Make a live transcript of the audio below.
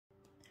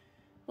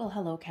Well,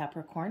 hello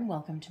Capricorn.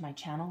 Welcome to my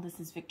channel. This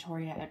is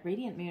Victoria at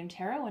Radiant Moon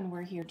Tarot, and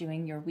we're here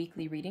doing your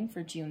weekly reading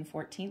for June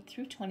 14th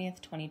through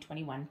 20th,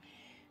 2021.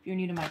 If you're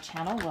new to my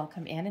channel,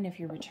 welcome in, and if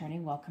you're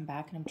returning, welcome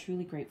back, and I'm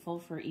truly grateful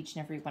for each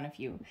and every one of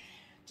you.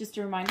 Just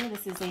a reminder,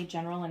 this is a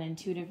general and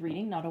intuitive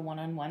reading, not a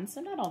one-on-one,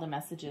 so not all the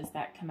messages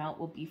that come out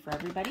will be for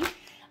everybody.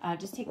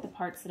 Just take the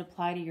parts that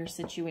apply to your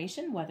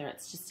situation, whether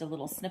it's just a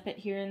little snippet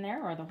here and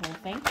there or the whole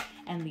thing,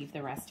 and leave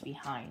the rest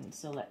behind.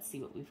 So let's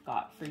see what we've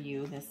got for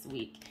you this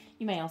week.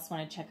 You may also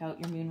want to check out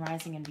your Moon,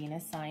 Rising, and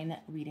Venus sign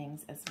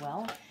readings as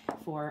well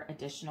for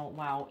additional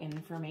wow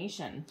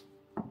information.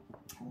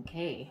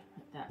 Okay,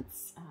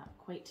 that's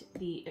quite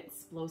the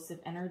explosive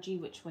energy.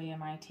 Which way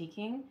am I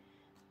taking?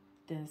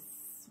 This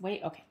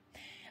way? Okay.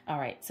 All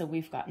right, so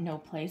we've got No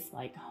Place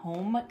Like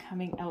Home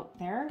coming out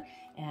there,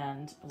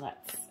 and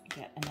let's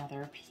get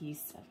another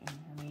piece of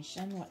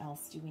information. What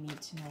else do we need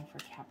to know for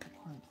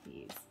Capricorn,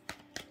 please?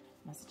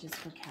 Messages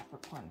for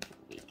Capricorn for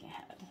the week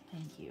ahead.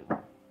 Thank you.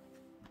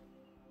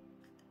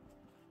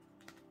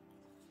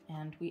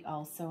 And we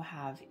also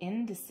have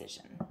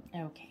indecision.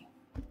 Okay.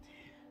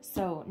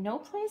 So No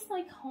Place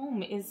Like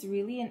Home is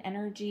really an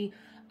energy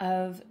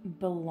of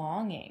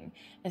belonging,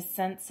 a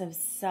sense of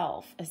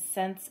self, a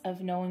sense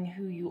of knowing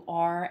who you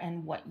are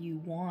and what you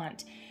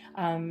want.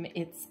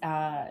 It's,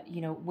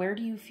 you know, where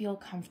do you feel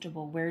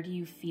comfortable? Where do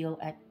you feel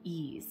at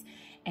ease?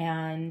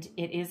 And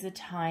it is a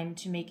time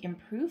to make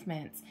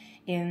improvements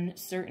in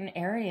certain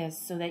areas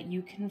so that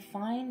you can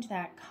find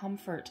that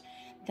comfort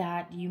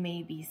that you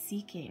may be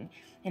seeking.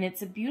 And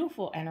it's a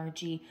beautiful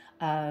energy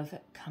of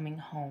coming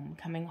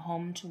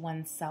home to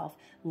oneself,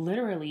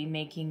 literally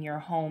making your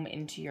home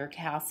into your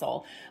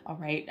castle. All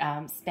right.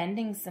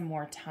 Spending some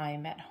more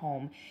time at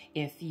home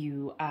if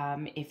you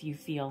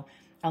feel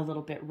a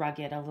little bit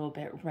rugged, a little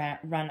bit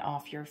run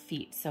off your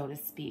feet, so to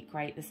speak,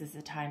 right? This is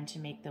a time to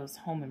make those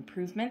home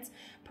improvements,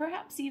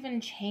 perhaps even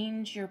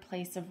change your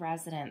place of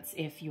residence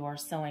if you're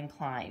so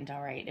inclined,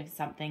 all right? If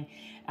something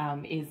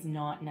is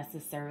not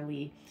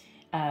necessarily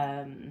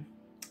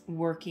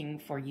working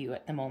for you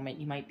at the moment,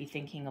 you might be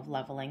thinking of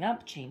leveling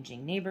up,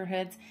 changing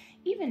neighborhoods,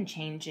 even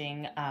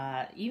changing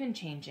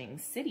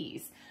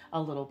cities a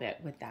little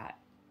bit with that.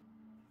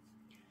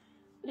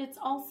 But it's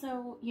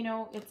also, you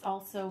know, it's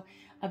also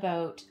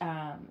about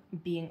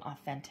being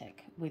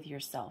authentic with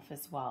yourself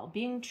as well,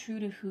 being true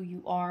to who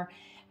you are,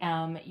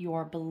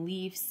 your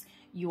beliefs,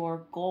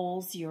 your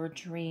goals, your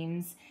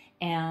dreams,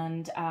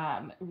 and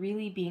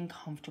really being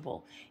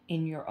comfortable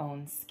in your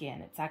own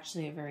skin. It's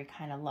actually a very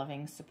kind of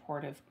loving,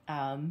 supportive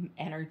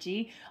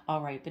energy,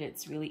 all right, but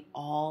it's really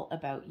all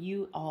about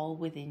you, all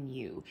within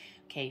you,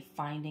 okay?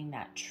 Finding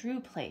that true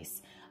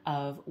place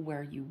of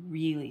where you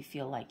really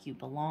feel like you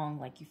belong,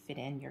 like you fit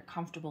in, you're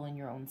comfortable in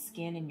your own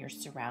skin and your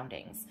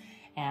surroundings.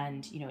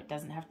 And, you know, it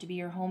doesn't have to be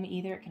your home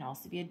either. It can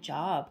also be a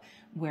job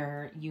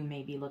where you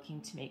may be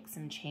looking to make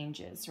some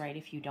changes, right?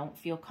 If you don't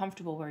feel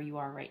comfortable where you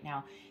are right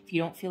now, if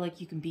you don't feel like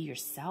you can be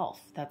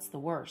yourself, that's the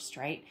worst,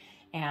 right?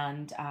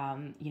 And,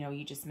 you know,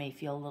 you just may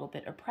feel a little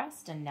bit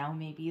oppressed, and now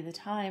may be the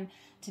time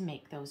to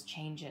make those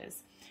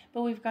changes.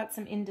 But we've got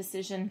some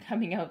indecision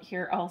coming out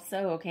here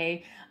also,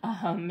 okay?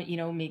 You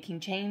know, making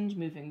change,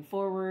 moving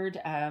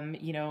forward.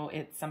 You know,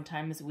 it's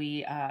sometimes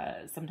we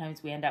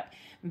end up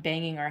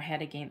banging our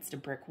head against a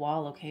brick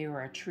wall, okay,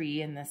 or a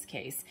tree in this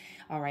case,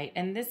 all right?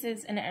 And this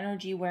is an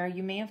energy where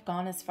you may have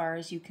gone as far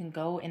as you can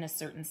go in a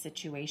certain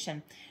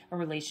situation, a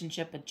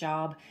relationship, a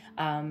job,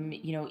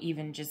 you know,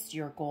 even just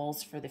your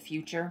goals for the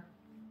future.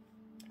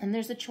 And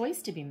there's a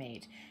choice to be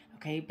made.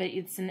 Okay, but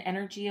it's an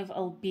energy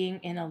of being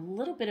in a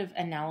little bit of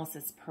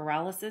analysis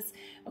paralysis,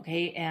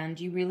 okay, and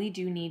you really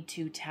do need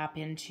to tap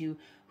into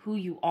who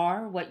you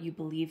are, what you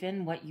believe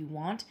in, what you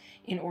want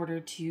in order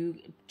to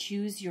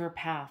choose your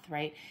path,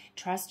 right?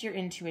 Trust your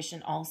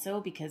intuition also,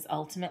 because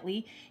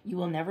ultimately you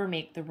will never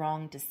make the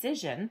wrong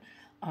decision.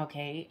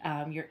 Okay,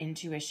 your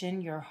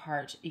intuition, your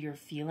heart, your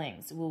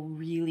feelings will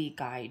really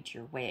guide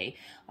your way.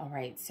 All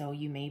right, so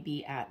you may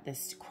be at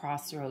this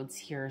crossroads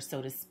here,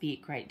 so to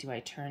speak, right? Do I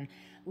turn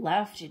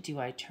left? Do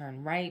I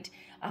turn right?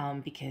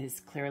 Because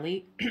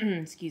clearly,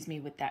 excuse me,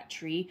 with that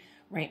tree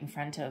right in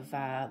front of,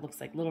 looks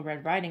like Little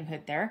Red Riding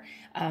Hood there,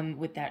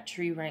 with that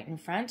tree right in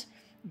front,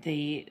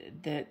 the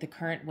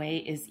current way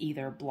is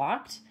either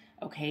blocked,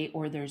 okay,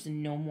 or there's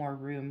no more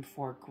room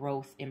for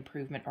growth,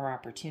 improvement, or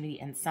opportunity,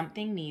 and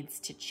something needs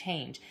to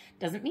change.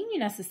 Doesn't mean you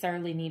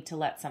necessarily need to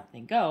let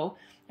something go,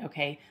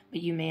 okay,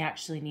 but you may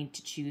actually need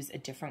to choose a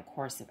different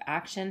course of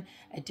action,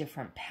 a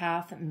different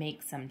path,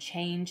 make some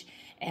change,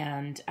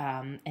 and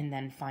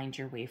then find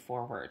your way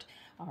forward.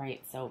 All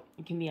right, so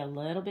it can be a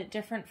little bit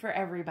different for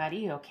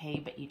everybody,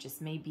 okay, but you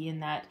just may be in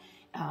that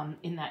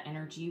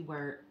energy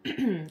where,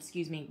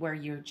 excuse me, where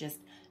you're just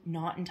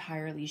not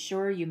entirely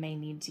sure. You may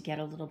need to get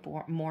a little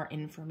more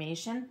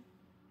information.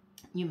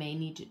 You may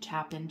need to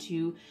tap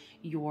into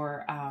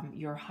your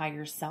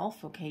higher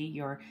self, okay,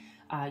 your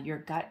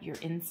gut, your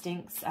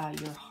instincts,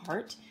 your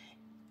heart,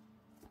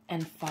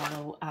 and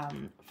follow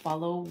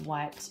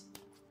what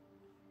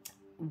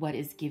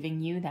is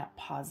giving you that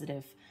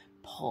positive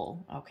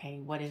pull, okay?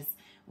 What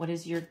What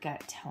is your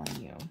gut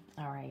telling you?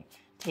 All right.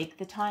 Take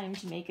the time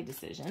to make a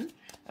decision,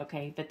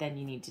 okay? But then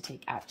you need to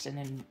take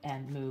action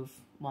and move,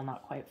 well,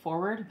 not quite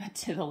forward, but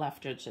to the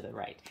left or to the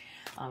right.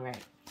 All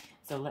right.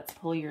 So let's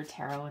pull your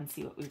tarot and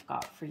see what we've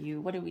got for you.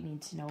 What do we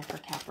need to know for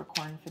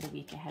Capricorn for the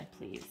week ahead,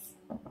 please?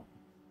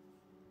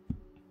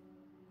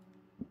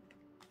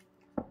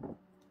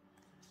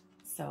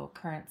 So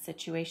current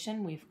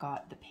situation, we've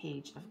got the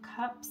Page of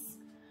Cups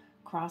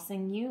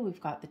crossing you. We've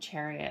got the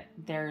Chariot.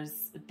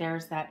 There's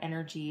that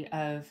energy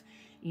of,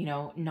 you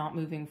know, not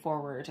moving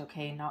forward,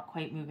 okay? Not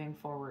quite moving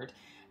forward,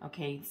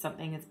 okay?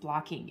 Something is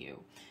blocking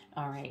you.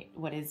 All right,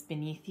 what is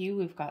beneath you?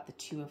 We've got the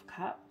Two of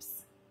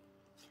Cups.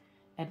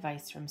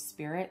 Advice from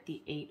Spirit,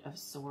 the Eight of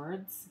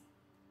Swords.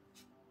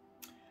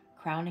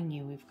 Crowning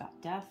you, we've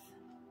got Death.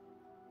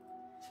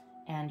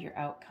 And your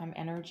outcome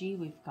energy,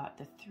 we've got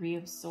the Three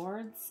of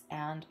Swords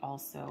and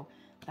also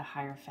the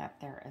Hierophant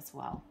there as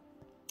well.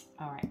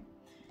 All right,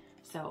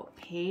 so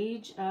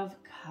Page of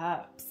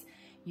Cups.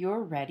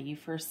 You're ready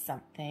for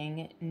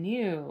something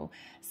new,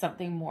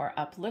 something more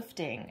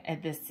uplifting.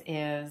 And this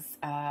is,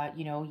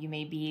 you know, you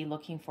may be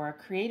looking for a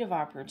creative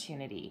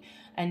opportunity,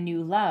 a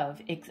new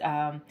love,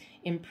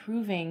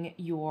 improving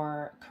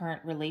your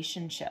current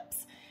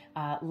relationships,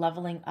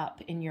 leveling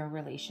up in your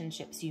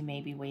relationships. You may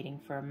be waiting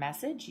for a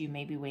message. You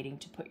may be waiting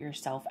to put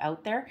yourself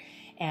out there.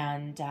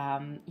 And,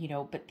 you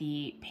know, but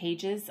the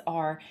pages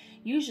are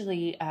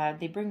usually,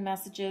 they bring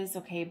messages,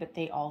 okay, but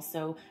they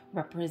also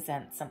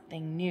represent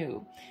something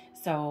new.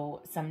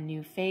 So some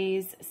new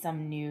phase,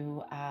 some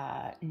new,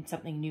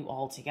 something new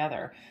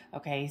altogether.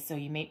 Okay. So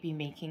you may be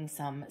making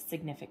some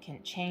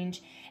significant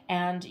change,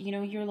 and, you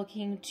know, you're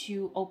looking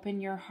to open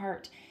your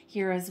heart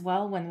here as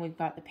well. When we've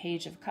got the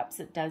Page of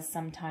Cups, it does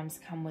sometimes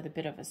come with a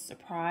bit of a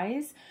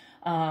surprise.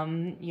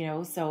 You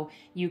know, so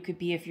you could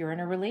be, if you're in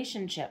a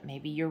relationship,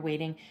 maybe you're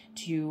waiting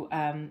to,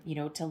 you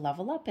know, to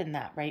level up in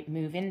that, right?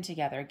 Move in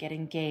together, get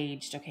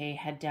engaged, okay?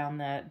 Head down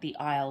the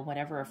aisle,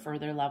 whatever a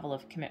further level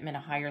of commitment, a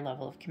higher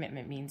level of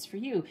commitment means for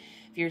you.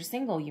 If you're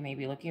single, you may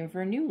be looking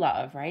for a new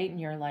love, right? And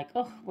you're like,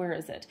 oh, where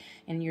is it?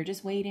 And you're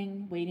just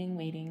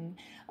waiting.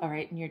 All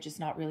right. And you're just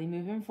not really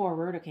moving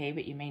forward. Okay.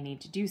 But you may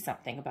need to do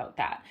something about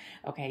that.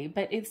 Okay.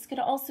 But it's going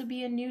to also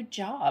be a new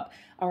job.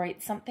 All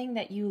right. Something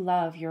that you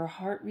love. Your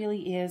heart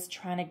really is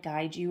trying to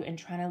guide you and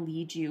trying to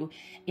lead you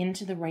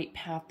into the right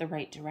path, the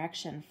right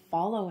direction.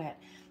 Follow it.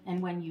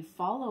 And when you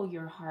follow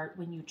your heart,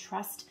 when you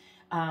trust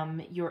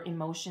your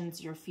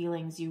emotions, your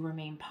feelings, you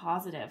remain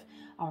positive.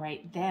 All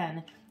right,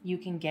 then you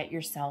can get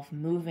yourself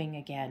moving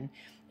again,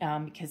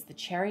 because the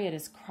Chariot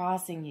is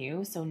crossing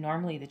you. So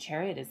normally the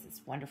Chariot is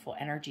this wonderful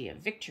energy of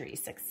victory,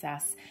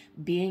 success,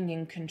 being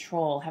in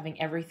control, having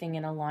everything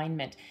in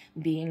alignment,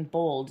 being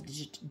bold,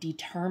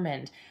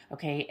 determined,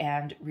 okay,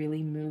 and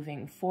really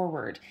moving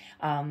forward.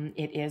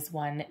 It is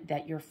one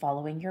that you're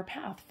following your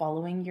path,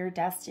 following your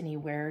destiny,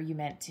 where you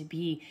meant to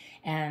be,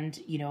 and,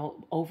 you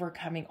know,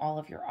 overcoming all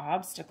of your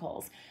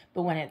obstacles.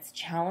 But when it's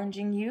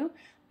challenging you,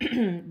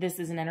 this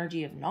is an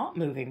energy of not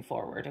moving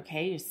forward,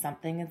 okay?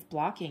 Something is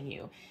blocking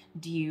you.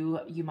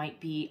 You might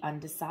be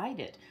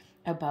undecided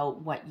about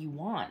what you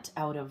want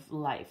out of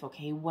life,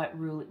 okay? What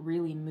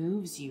really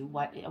moves you,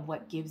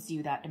 what gives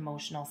you that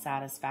emotional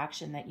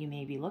satisfaction that you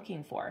may be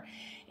looking for.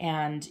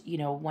 And, you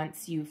know,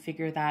 once you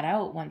figure that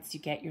out, once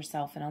you get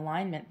yourself in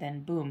alignment,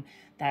 then boom,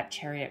 that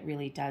Chariot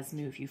really does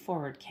move you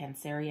forward.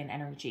 Cancerian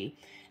energy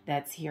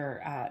that's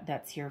here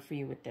for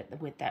you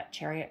with that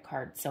Chariot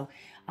card. So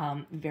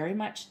very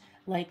much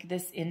like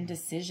this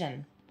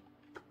indecision,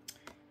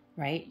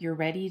 right? You're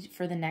ready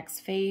for the next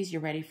phase. You're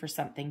ready for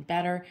something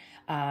better.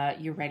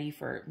 You're ready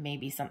for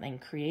maybe something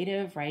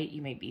creative, right?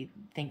 You may be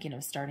thinking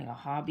of starting a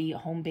hobby, a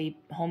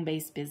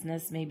home-based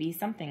business, maybe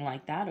something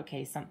like that.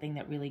 Okay, something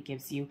that really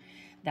gives you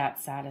that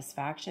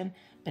satisfaction.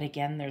 But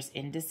again, there's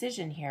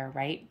indecision here,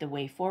 right? The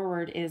way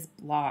forward is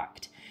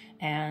blocked,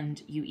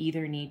 and you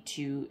either need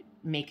to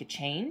make a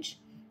change,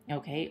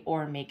 okay,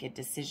 or make a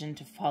decision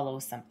to follow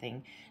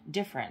something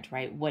different,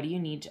 right? What do you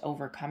need to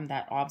overcome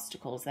that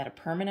obstacle? Is that a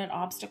permanent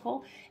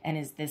obstacle? And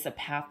is this a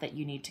path that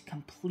you need to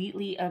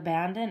completely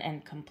abandon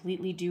and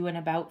completely do an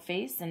about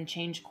face and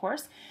change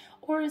course?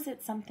 Or is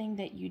it something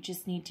that you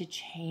just need to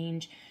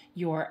change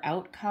your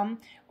outcome,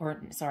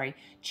 or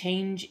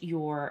change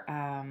your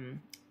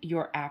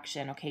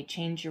action, okay?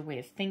 Change your way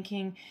of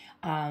thinking,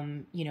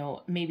 you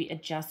know, maybe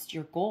adjust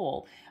your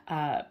goal.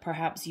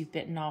 Perhaps you've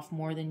bitten off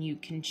more than you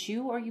can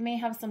chew, or you may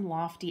have some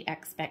lofty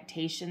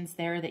expectations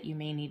there that you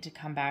may need to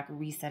come back,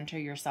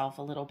 recenter yourself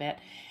a little bit,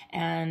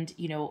 and,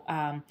 you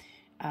know,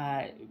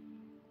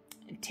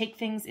 take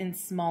things in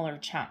smaller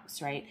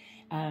chunks, right?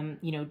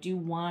 You know, do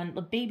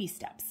baby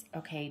steps,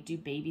 okay? Do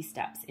baby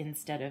steps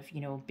instead of,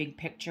 you know, big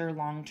picture,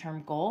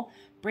 long-term goal.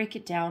 Break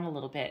it down a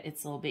little bit.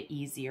 It's a little bit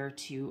easier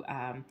to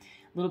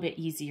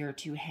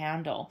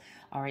handle.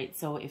 All right.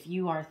 So if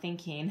you are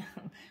thinking,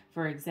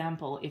 for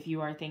example, if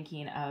you are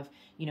thinking of,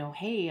 you know,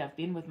 hey, I've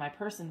been with my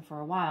person for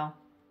a while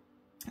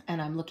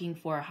and I'm looking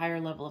for a higher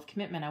level of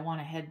commitment, I want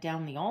to head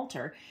down the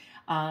altar.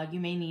 you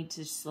may need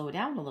to slow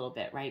down a little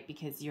bit, right?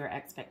 Because your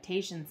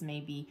expectations may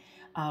be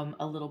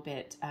a little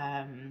bit,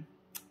 how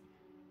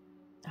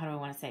do I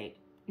want to say,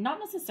 not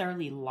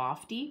necessarily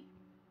lofty,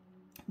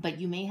 but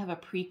you may have a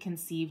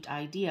preconceived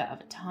idea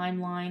of a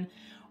timeline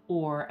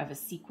or of a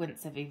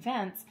sequence of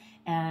events,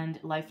 and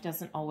life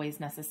doesn't always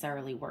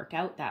necessarily work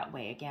out that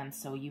way again.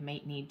 So you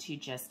may need to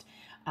just,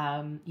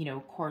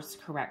 course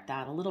correct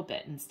that a little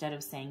bit. Instead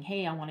of saying,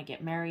 hey, I want to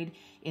get married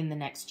in the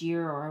next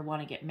year, or I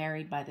want to get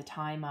married by the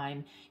time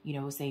I'm,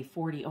 say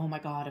 40. Oh my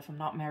God, if I'm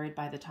not married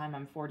by the time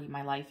I'm 40,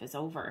 my life is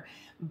over.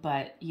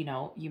 But,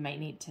 you might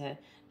need to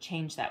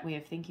change that way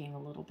of thinking a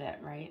little bit,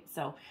 right?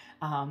 So,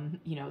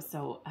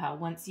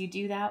 once you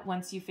do that,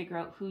 once you figure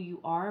out who you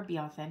are, be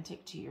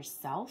authentic to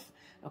yourself,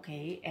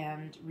 okay,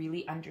 and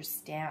really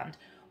understand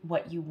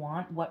what you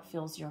want, what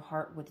fills your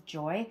heart with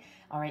joy,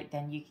 all right,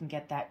 then you can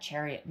get that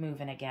chariot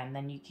moving again.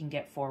 Then you can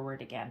get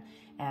forward again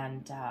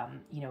and,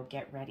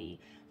 get ready.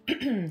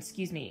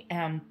 Excuse me.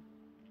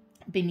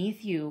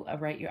 Beneath you,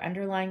 right, your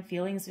underlying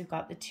feelings, we've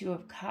got the Two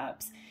of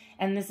Cups.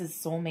 And this is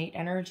soulmate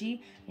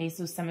energy. Okay,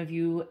 so some of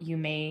you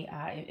may,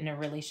 in a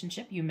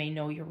relationship, you may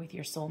know you're with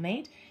your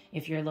soulmate.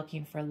 If you're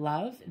looking for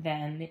love,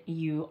 then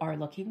you are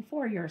looking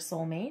for your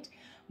soulmate.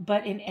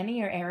 But in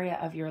any area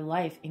of your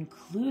life,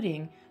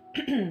 including,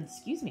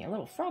 excuse me, a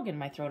little frog in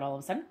my throat all of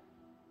a sudden.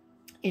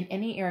 In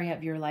any area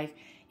of your life,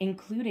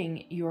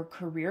 including your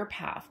career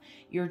path,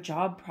 your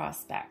job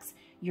prospects,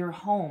 your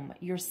home,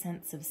 your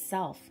sense of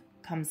self,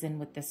 comes in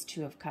with this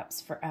Two of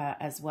Cups for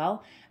as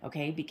well,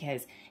 okay?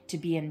 Because to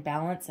be in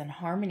balance and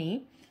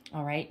harmony,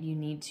 all right, you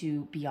need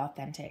to be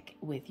authentic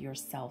with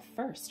yourself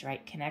first,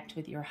 right? Connect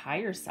with your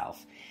higher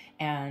self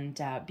and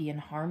be in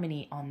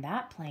harmony on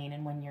that plane.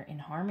 And when you're in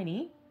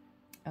harmony,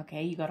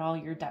 okay, you got all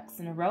your ducks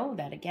in a row.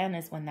 That again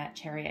is when that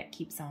chariot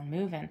keeps on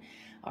moving.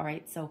 All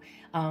right. So,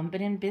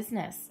 but in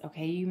business,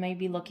 okay, you may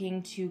be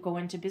looking to go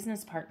into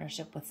business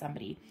partnership with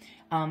somebody,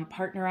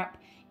 partner up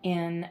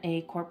in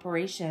a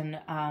corporation,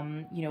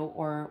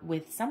 or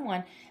with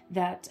someone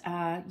that,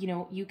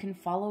 you can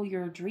follow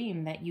your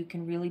dream, that you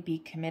can really be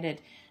committed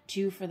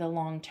to for the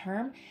long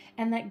term.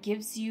 And that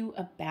gives you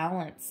a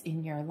balance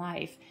in your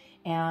life.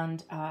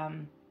 And, how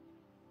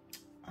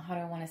do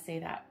I want to say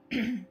that?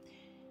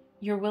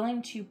 You're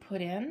willing to put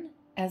in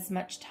as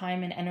much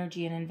time and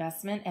energy and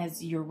investment as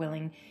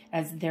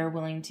they're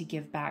willing to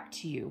give back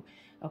to you.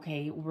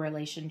 Okay.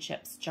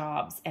 Relationships,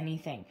 jobs,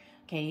 anything.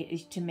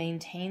 Okay. To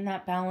maintain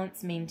that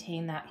balance,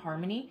 maintain that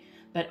harmony,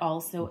 but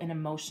also an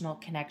emotional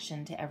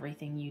connection to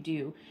everything you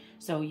do.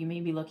 So you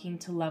may be looking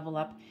to level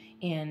up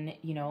in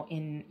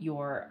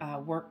your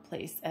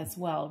workplace as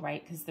well,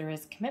 right? Because there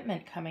is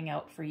commitment coming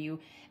out for you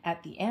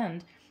at the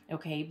end.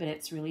 Okay. But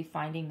it's really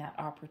finding that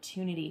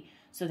opportunity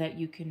so that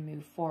you can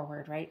move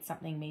forward, right?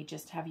 Something may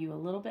just have you a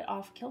little bit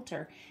off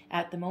kilter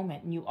at the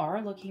moment, and you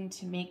are looking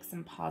to make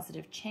some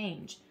positive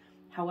change.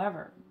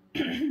 However,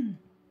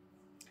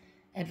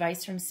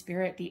 advice from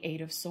Spirit, the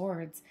Eight of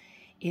Swords,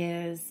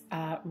 is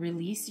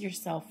release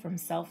yourself from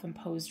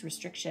self-imposed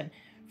restriction,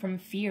 from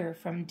fear,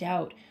 from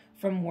doubt,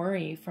 from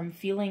worry, from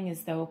feeling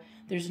as though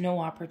there's no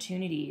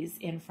opportunities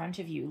in front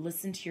of you.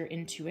 Listen to your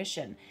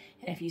intuition.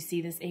 And if you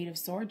see this Eight of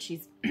Swords,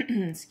 she's,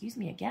 excuse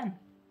me again,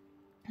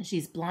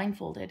 she's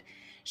blindfolded.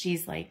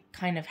 She's like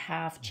kind of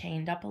half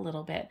chained up a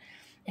little bit.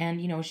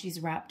 And, she's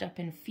wrapped up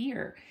in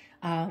fear.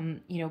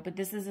 But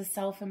this is a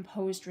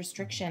self-imposed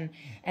restriction.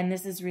 And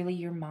this is really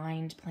your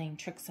mind playing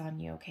tricks on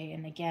you. Okay.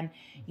 And again,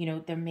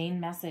 the main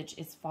message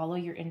is follow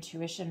your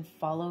intuition,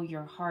 follow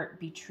your heart,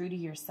 be true to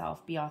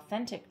yourself, be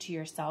authentic to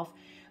yourself.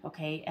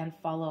 Okay. And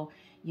follow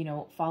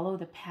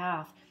the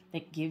path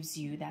that gives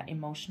you that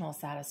emotional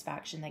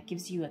satisfaction, that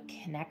gives you a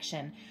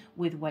connection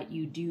with what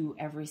you do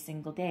every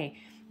single day.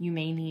 You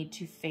may need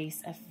to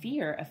face a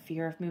fear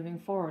of moving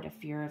forward, a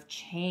fear of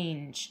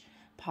change,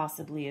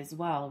 possibly as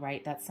well,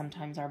 right? That's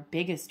sometimes our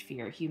biggest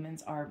fear.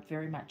 Humans are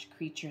very much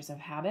creatures of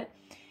habit,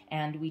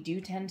 and we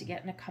do tend to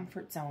get in a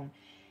comfort zone.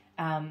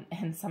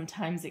 And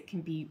sometimes it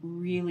can be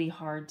really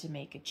hard to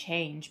make a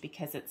change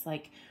because it's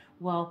like,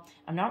 well,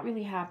 I'm not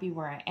really happy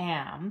where I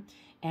am,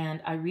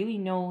 and I really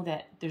know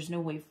that there's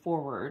no way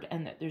forward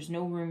and that there's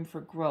no room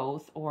for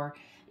growth, or,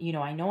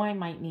 I know I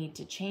might need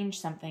to change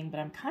something, but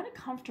I'm kind of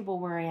comfortable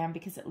where I am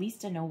because at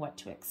least I know what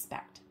to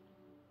expect.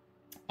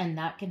 And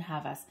that can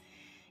have us,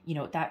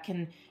 that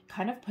can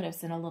kind of put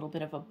us in a little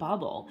bit of a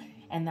bubble,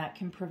 and that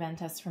can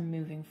prevent us from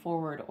moving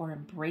forward or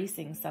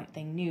embracing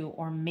something new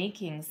or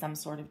making some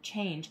sort of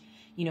change,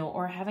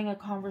 or having a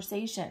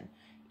conversation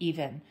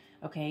even.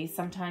 Okay.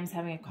 Sometimes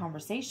having a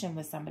conversation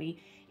with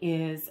somebody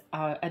is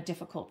a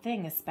difficult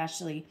thing,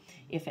 especially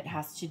if it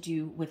has to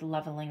do with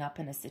leveling up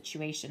in a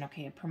situation.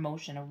 Okay. A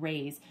promotion, a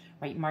raise,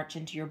 right? March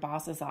into your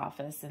boss's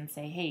office and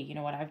say, hey, you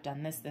know what? I've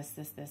done this, this,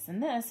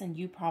 and this, and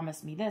you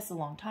promised me this a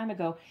long time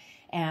ago.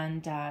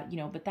 And,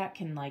 but that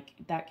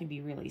can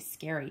be really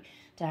scary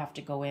to have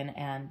to go in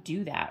and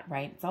do that,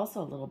 right? It's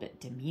also a little bit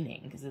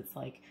demeaning because it's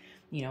like,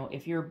 you know,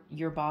 if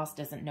your boss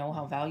doesn't know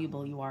how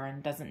valuable you are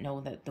and doesn't know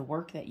that the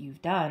work that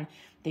you've done,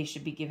 they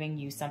should be giving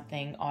you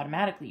something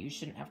automatically. You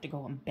shouldn't have to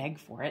go and beg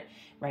for it,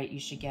 right? You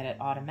should get it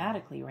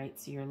automatically, right?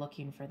 So you're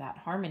looking for that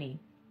harmony,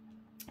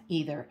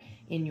 either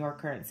in your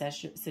current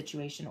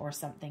situation or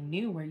something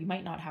new where you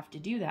might not have to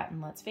do that.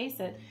 And let's face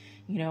it,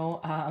 you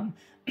know,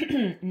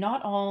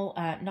 not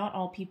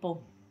all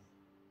people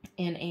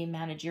in a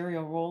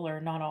managerial role, or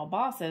not all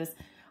bosses,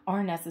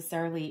 are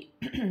necessarily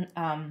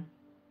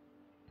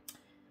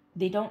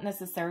they don't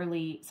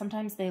necessarily,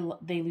 sometimes they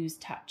lose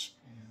touch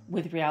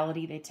with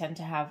reality. They tend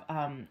to have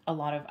a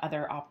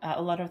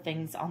lot of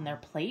things on their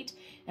plate,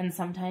 and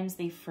sometimes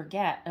they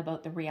forget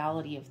about the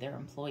reality of their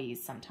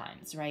employees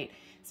sometimes, right?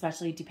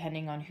 Especially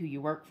depending on who you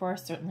work for.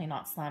 Certainly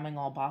not slamming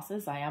all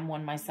bosses. I am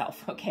one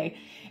myself, okay?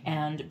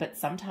 But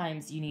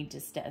sometimes you need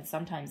to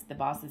sometimes the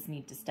bosses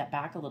need to step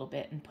back a little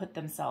bit and put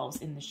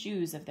themselves in the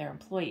shoes of their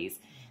employees.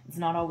 It's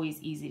not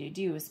always easy to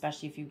do,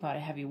 especially if you've got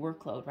a heavy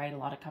workload, right? A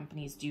lot of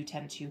companies do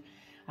tend to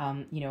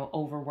you know,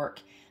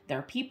 overwork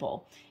their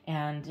people.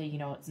 And, you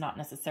know, it's not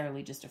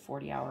necessarily just a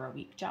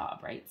 40-hour-a-week job,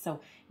 right?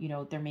 So, you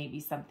know, there may be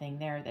something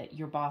there that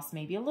your boss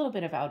may be a little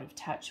bit out of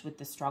touch with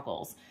the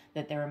struggles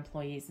that their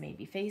employees may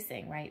be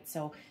facing, right?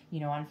 So, you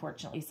know,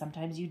 unfortunately,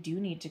 sometimes you do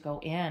need to go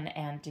in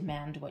and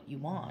demand what you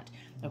want,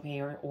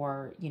 okay?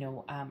 Or you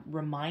know,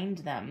 remind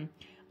them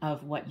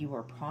of what you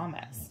were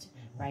promised,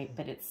 right?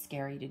 But it's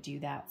scary to do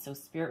that. So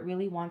Spirit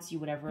really wants you,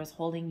 whatever is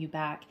holding you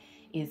back,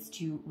 is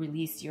to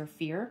release your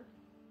fear.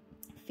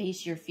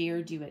 Face your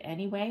fear, do it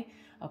anyway,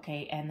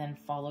 okay? And then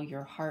follow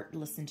your heart,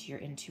 listen to your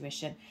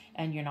intuition,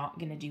 and you're not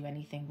going to do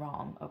anything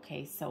wrong,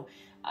 okay? So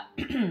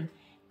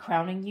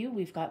crowning you,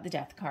 we've got the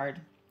Death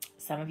card.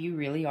 Some of you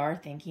really are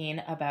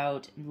thinking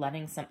about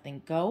letting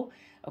something go,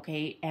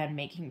 okay, and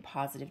making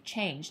positive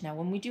change. Now,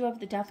 when we do have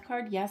the Death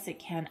card, yes, it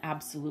can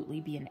absolutely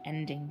be an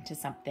ending to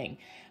something,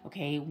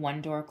 okay?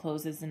 One door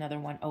closes, another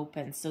one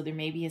opens. So there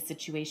may be a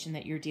situation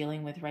that you're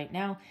dealing with right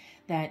now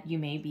that you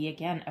may be,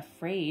 again,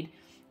 afraid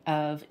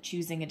of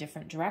choosing a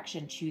different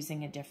direction,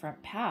 choosing a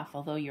different path,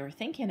 although you're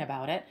thinking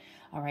about it.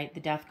 All right, the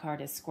Death card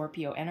is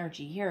Scorpio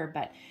energy here,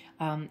 but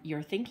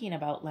you're thinking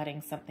about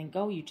letting something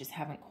go. You just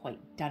haven't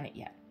quite done it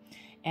yet.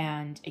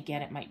 And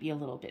again, it might be a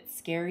little bit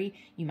scary.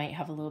 You might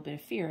have a little bit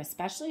of fear,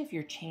 especially if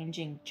you're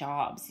changing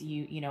jobs.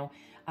 You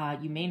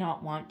may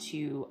not want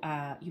to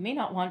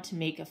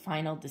make a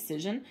final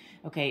decision,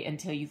 okay,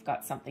 until you've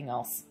got something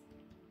else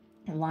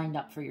lined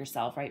up for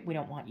yourself, right? We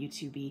don't want you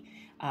to be,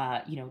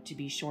 to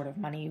be short of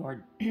money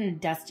or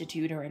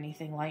destitute or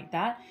anything like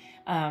that.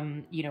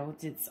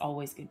 It's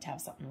always good to have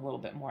something a little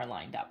bit more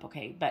lined up,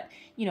 okay? But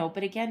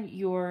again,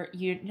 you're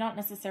not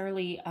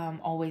necessarily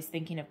always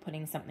thinking of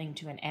putting something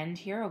to an end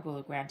here.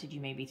 Although granted, you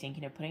may be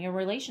thinking of putting a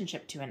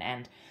relationship to an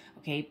end,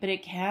 okay? But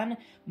it can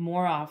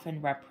more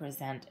often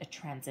represent a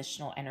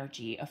transitional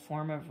energy, a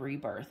form of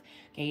rebirth,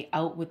 okay?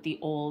 Out with the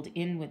old,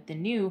 in with the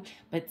new.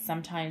 But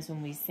sometimes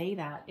when we say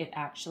that, it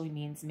actually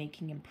means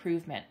making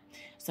improvement.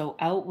 So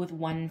out with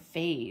one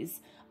phase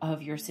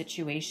of your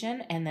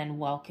situation and then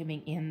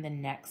welcoming in the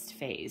next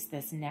phase,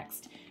 this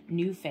next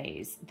new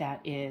phase that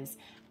is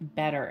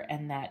better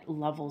and that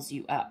levels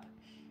you up,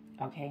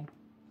 okay?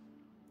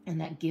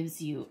 And that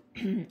gives you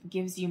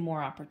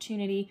more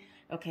opportunity,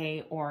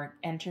 okay, or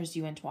enters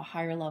you into a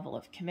higher level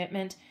of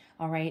commitment,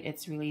 all right?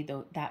 It's really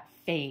that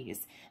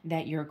phase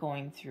that you're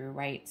going through,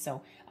 right?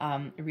 So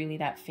really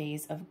that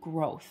phase of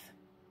growth.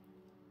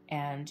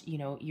 And,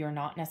 you're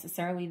not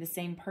necessarily the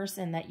same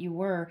person that you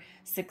were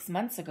 6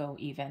 months ago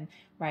even,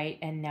 right?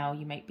 And now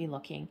you might be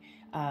looking,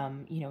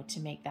 to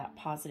make that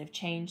positive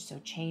change. So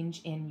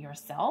change in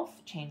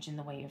yourself, change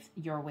in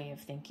your way of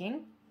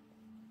thinking,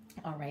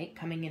 all right?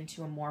 Coming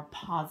into a more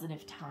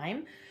positive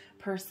time,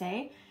 per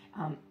se,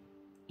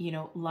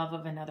 love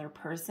of another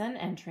person,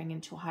 entering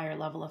into a higher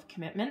level of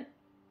commitment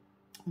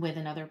with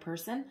another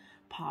person,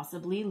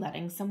 possibly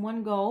letting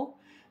someone go,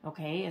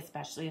 okay,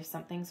 especially if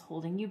something's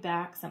holding you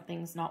back,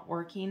 something's not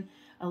working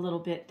a little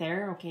bit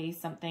there, okay,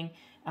 something,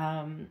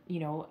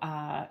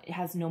 it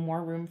has no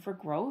more room for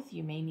growth.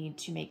 You may need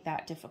to make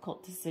that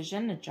difficult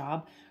decision, a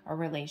job, a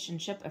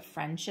relationship, a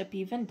friendship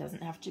even,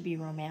 doesn't have to be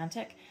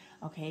romantic,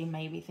 okay,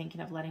 maybe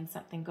thinking of letting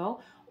something go,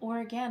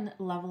 or again,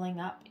 leveling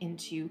up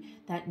into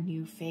that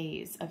new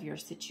phase of your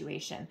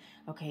situation,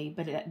 okay,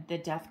 but the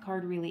Death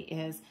card really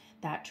is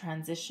that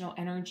transitional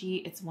energy.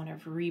 It's one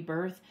of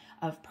rebirth,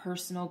 of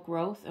personal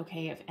growth,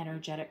 okay, of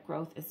energetic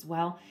growth as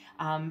well.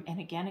 And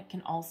again, it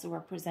can also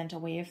represent a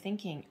way of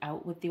thinking,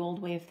 out with the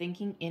old way of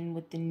thinking, in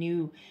with the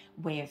new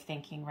way of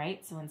thinking,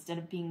 right? So instead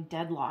of being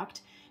deadlocked,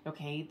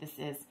 okay, this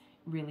is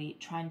really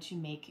trying to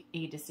make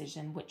a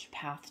decision. Which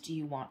path do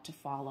you want to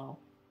follow?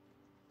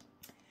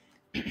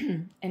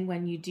 And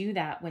when you do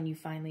that, when you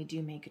finally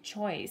do make a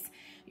choice,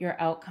 your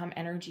outcome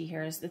energy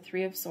here is the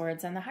Three of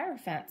Swords and the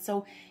Hierophant.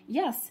 So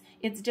yes,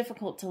 it's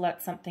difficult to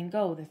let something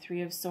go. The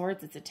Three of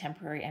Swords, it's a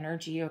temporary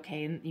energy,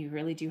 okay? And you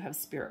really do have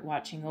spirit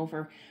watching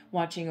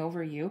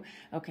over you,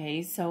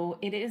 okay? So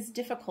it is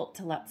difficult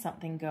to let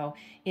something go.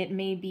 It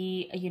may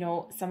be, you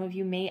know, some of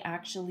you may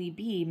actually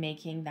be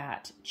making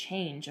that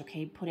change,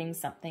 okay? Putting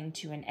something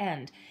to an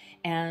end.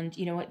 And,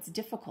 you know, it's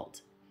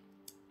difficult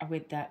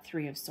with that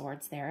Three of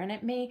Swords there, and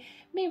it may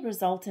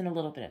result in a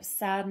little bit of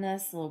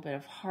sadness, a little bit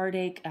of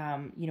heartache,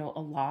 you know, a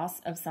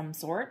loss of some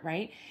sort,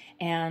 right?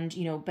 And,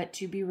 you know, but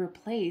to be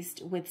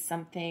replaced with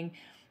something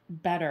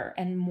better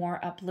and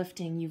more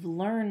uplifting. You've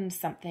learned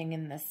something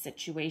in this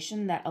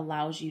situation that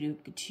allows you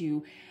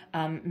to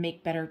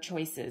make better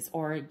choices,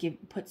 or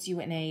puts you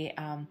in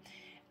an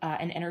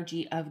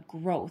energy of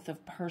growth,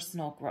 of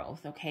personal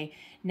growth, okay?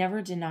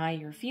 Never deny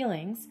your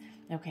feelings,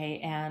 okay?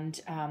 And,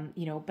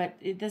 you know, but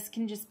this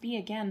can just be,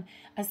 again,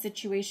 a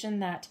situation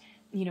that,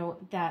 you know,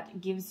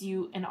 that gives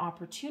you an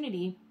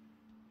opportunity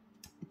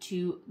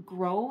to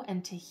grow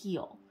and to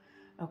heal,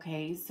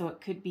 okay? So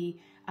it could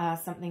be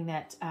something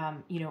that,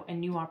 you know, a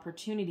new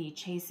opportunity,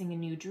 chasing a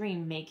new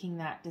dream, making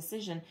that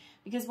decision.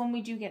 Because when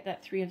we do get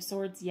that Three of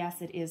Swords,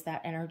 yes, it is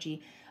that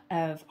energy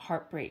of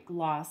heartbreak,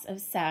 loss,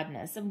 of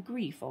sadness, of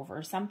grief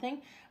over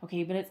something,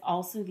 okay? But it's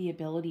also the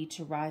ability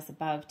to rise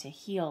above, to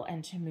heal,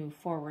 and to move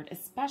forward,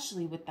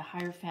 especially with the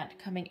Hierophant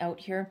coming out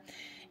here.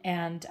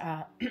 And,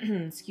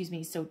 excuse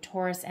me, so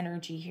Taurus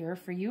energy here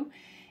for you.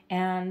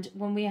 And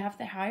when we have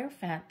the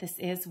Hierophant, this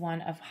is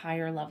one of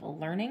higher level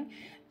learning,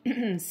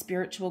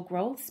 spiritual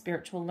growth,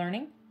 spiritual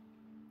learning,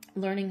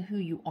 learning who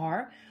you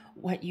are,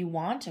 what you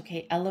want,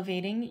 okay?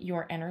 Elevating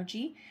your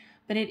energy.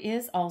 But it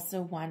is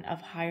also one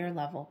of higher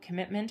level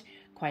commitment,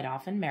 quite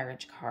often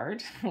marriage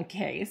card,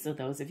 okay? So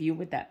those of you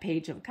with that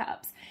Page of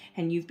Cups,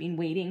 and you've been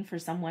waiting for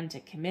someone to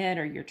commit,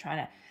 or you're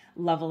trying to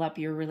level up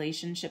your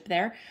relationship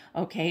there,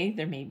 okay?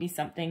 There may be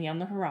something on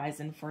the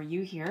horizon for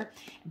you here.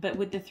 But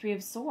with the Three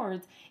of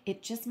Swords,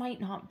 it just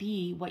might not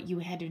be what you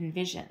had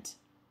envisioned.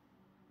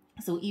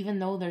 So even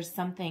though there's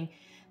something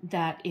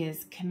that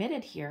is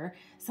committed here,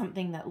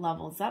 something that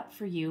levels up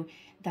for you,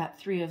 that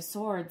Three of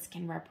Swords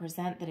can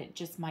represent that it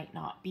just might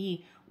not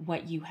be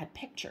what you had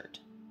pictured.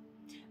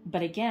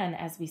 But again,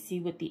 as we see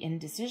with the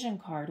indecision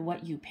card,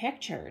 what you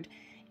pictured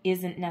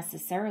isn't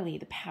necessarily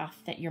the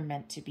path that you're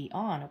meant to be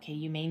on, okay?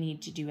 You may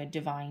need to do a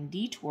divine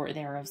detour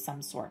there of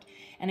some sort,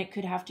 and it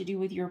could have to do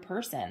with your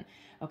person,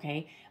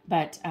 okay?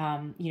 But,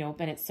 you know,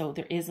 but it's, so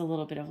there is a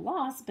little bit of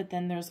loss, but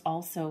then there's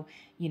also,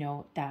 you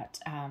know, that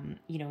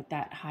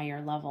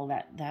higher level,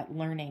 that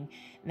learning,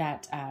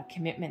 that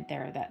commitment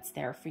there that's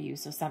there for you.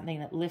 So something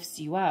that lifts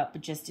you up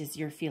just as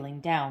you're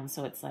feeling down.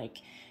 So it's like,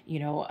 you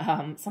know,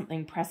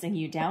 something pressing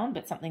you down,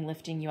 but something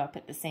lifting you up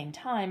at the same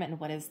time. And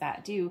what does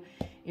that do?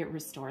 It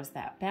restores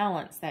that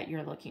balance that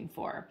you're looking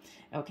for.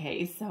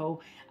 Okay,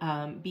 so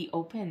be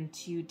open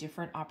to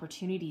different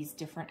opportunities,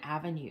 different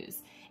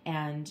avenues.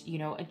 And, you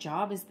know, a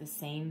job is the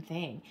same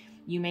thing.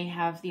 You may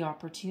have the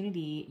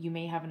opportunity, you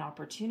may have an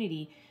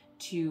opportunity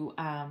to,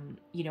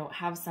 you know,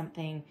 have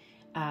something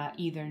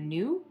either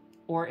new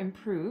or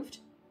improved,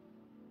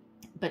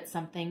 but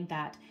something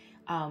that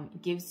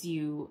gives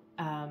you,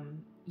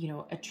 you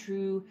know, a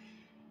true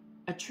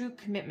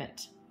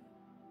commitment.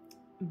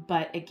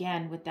 But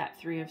again, with that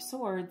Three of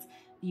Swords,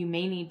 you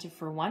may need to,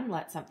 for one,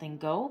 let something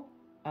go,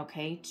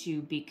 okay,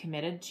 to be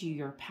committed to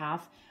your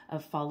path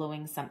of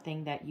following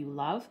something that you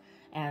love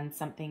and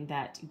something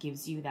that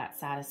gives you that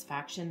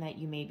satisfaction that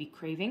you may be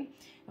craving,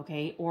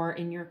 okay? Or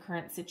in your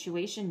current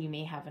situation, you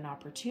may have an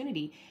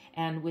opportunity,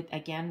 and with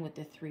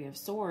the Three of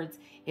Swords,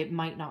 it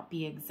might not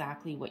be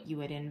exactly what you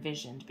had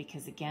envisioned,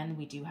 because again,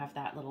 we do have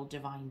that little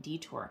divine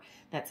detour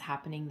that's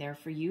happening there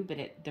for you, but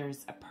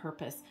there's a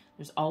purpose.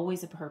 There's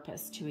always a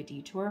purpose to a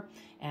detour,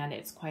 and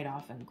it's quite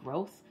often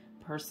growth,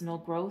 personal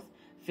growth,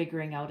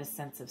 figuring out a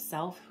sense of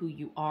self, who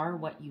you are,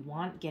 what you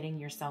want, getting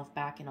yourself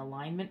back in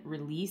alignment,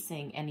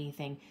 releasing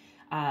anything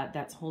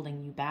that's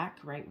holding you back,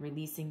 right?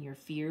 Releasing your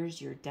fears,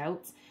 your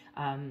doubts,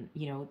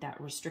 you know, that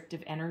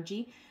restrictive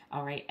energy,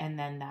 all right? And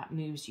then that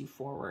moves you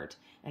forward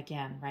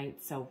again, right?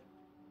 So,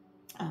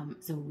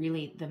 so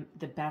really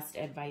the best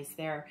advice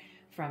there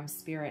from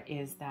Spirit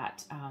is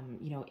that,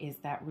 you know, is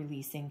that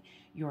releasing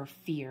your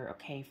fear,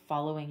 okay?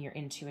 Following your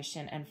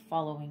intuition and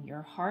following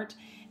your heart,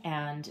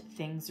 and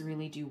things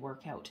really do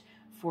work out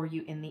for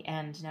you in the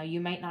end. Now, you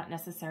might not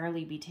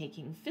necessarily be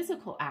taking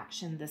physical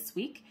action this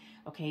week,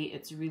 okay?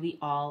 It's really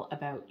all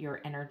about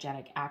your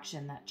energetic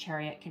action. That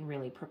Chariot can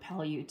really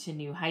propel you to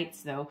new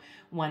heights, though,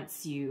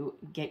 once you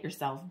get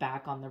yourself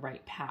back on the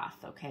right path,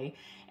 okay?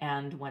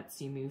 And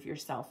once you move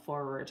yourself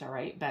forward, all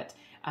right? But,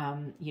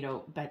 you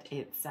know, but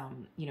it's,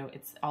 you know,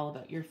 it's all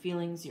about your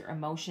feelings, your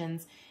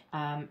emotions,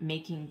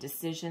 making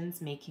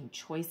decisions, making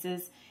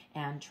choices,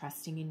 and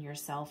trusting in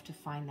yourself to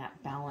find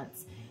that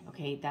balance,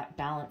 okay? That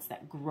balance,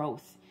 that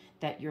growth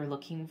that you're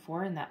looking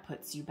for, and that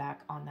puts you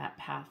back on that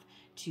path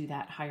to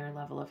that higher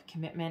level of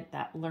commitment,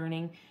 that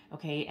learning,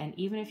 okay? And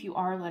even if you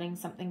are letting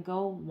something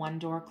go, one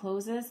door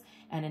closes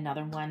and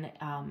another one,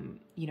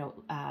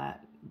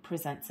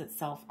 presents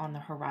itself on the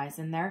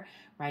horizon there,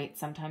 right?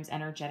 Sometimes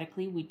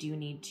energetically, we do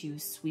need to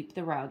sweep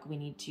the rug. We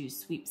need to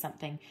sweep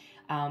something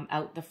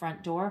out the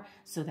front door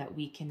so that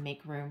we can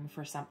make room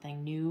for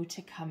something new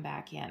to come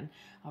back in,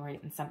 all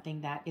right? And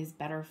something that is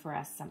better for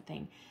us,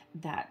 something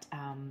that,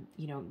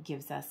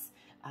 gives us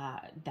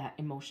that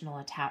emotional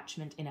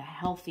attachment in a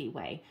healthy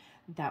way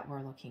that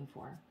we're looking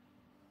for.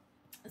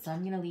 So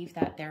I'm going to leave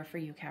that there for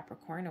you,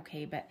 Capricorn,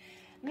 okay? But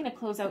I'm going to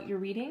close out your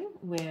reading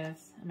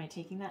with, am I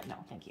taking that? No,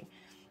 thank you.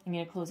 I'm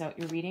going to close out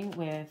your reading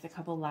with a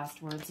couple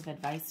last words of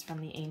advice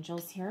from the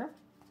angels here.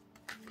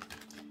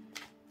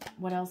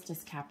 What else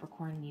does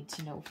Capricorn need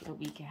to know for the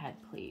week ahead,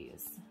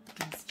 please?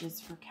 Messages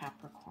for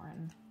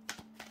Capricorn.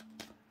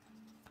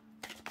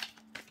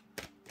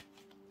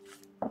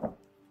 All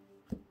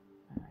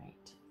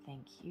right,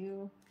 thank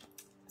you.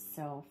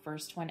 So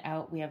first one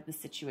out, we have the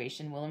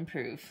situation will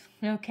improve.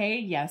 Okay,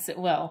 yes, it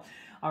will.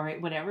 All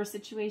right, whatever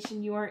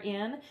situation you are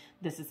in,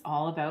 this is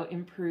all about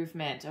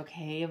improvement,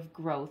 okay, of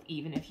growth.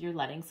 Even if you're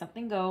letting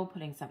something go,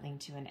 putting something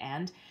to an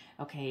end,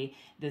 okay,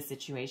 the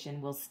situation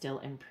will still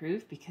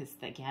improve because,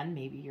 again,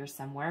 maybe you're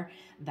somewhere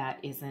that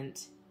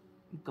isn't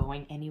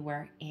going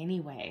anywhere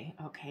anyway,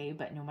 okay?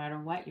 But no matter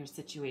what, your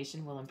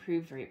situation will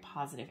improve. Very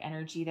positive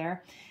energy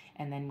there.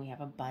 And then we have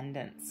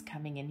abundance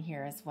coming in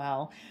here as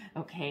well.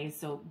 Okay,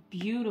 so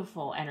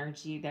beautiful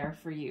energy there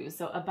for you.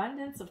 So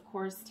abundance, of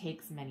course,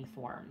 takes many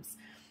forms.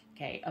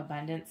 Okay,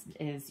 abundance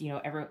is,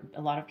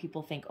 a lot of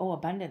people think, oh,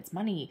 abundance,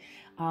 money.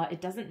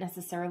 It doesn't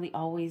necessarily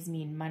always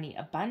mean money.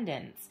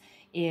 Abundance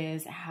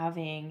is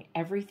having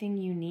everything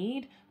you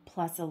need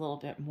plus a little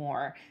bit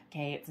more.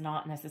 Okay, it's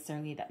not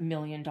necessarily that $1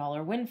 million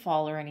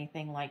windfall or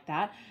anything like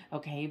that.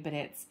 Okay, but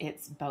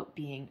it's about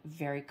being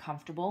very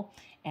comfortable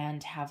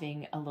and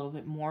having a little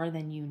bit more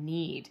than you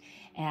need.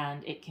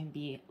 And it can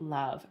be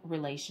love,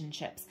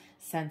 relationships,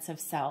 sense of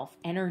self,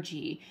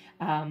 energy,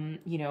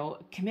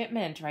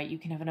 commitment, right? You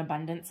can have an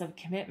abundance of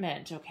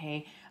commitment,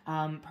 okay?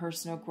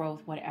 Personal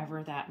growth,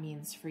 whatever that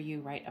means for you,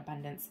 right?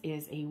 Abundance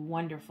is a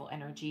wonderful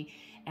energy.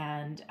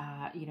 And,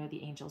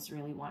 the angels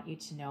really want you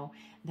to know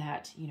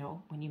that,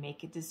 when you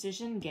make a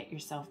decision, get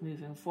yourself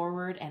moving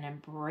forward and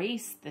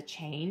embrace the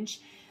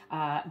change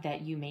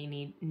that you may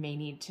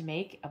need to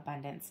make.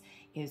 Abundance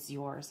is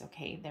yours.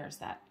 Okay, there's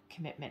that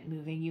commitment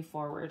moving you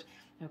forward.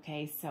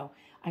 Okay, so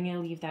I'm going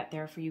to leave that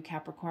there for you,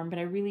 Capricorn, but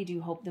I really do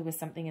hope there was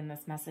something in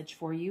this message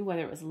for you,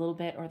 whether it was a little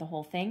bit or the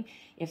whole thing.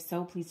 If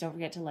so, please don't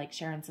forget to like,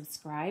 share, and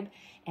subscribe.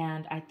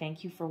 And I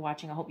thank you for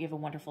watching. I hope you have a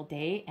wonderful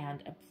day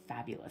and a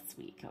fabulous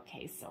week.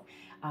 Okay, so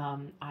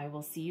I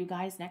will see you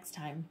guys next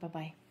time.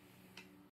 Bye-bye.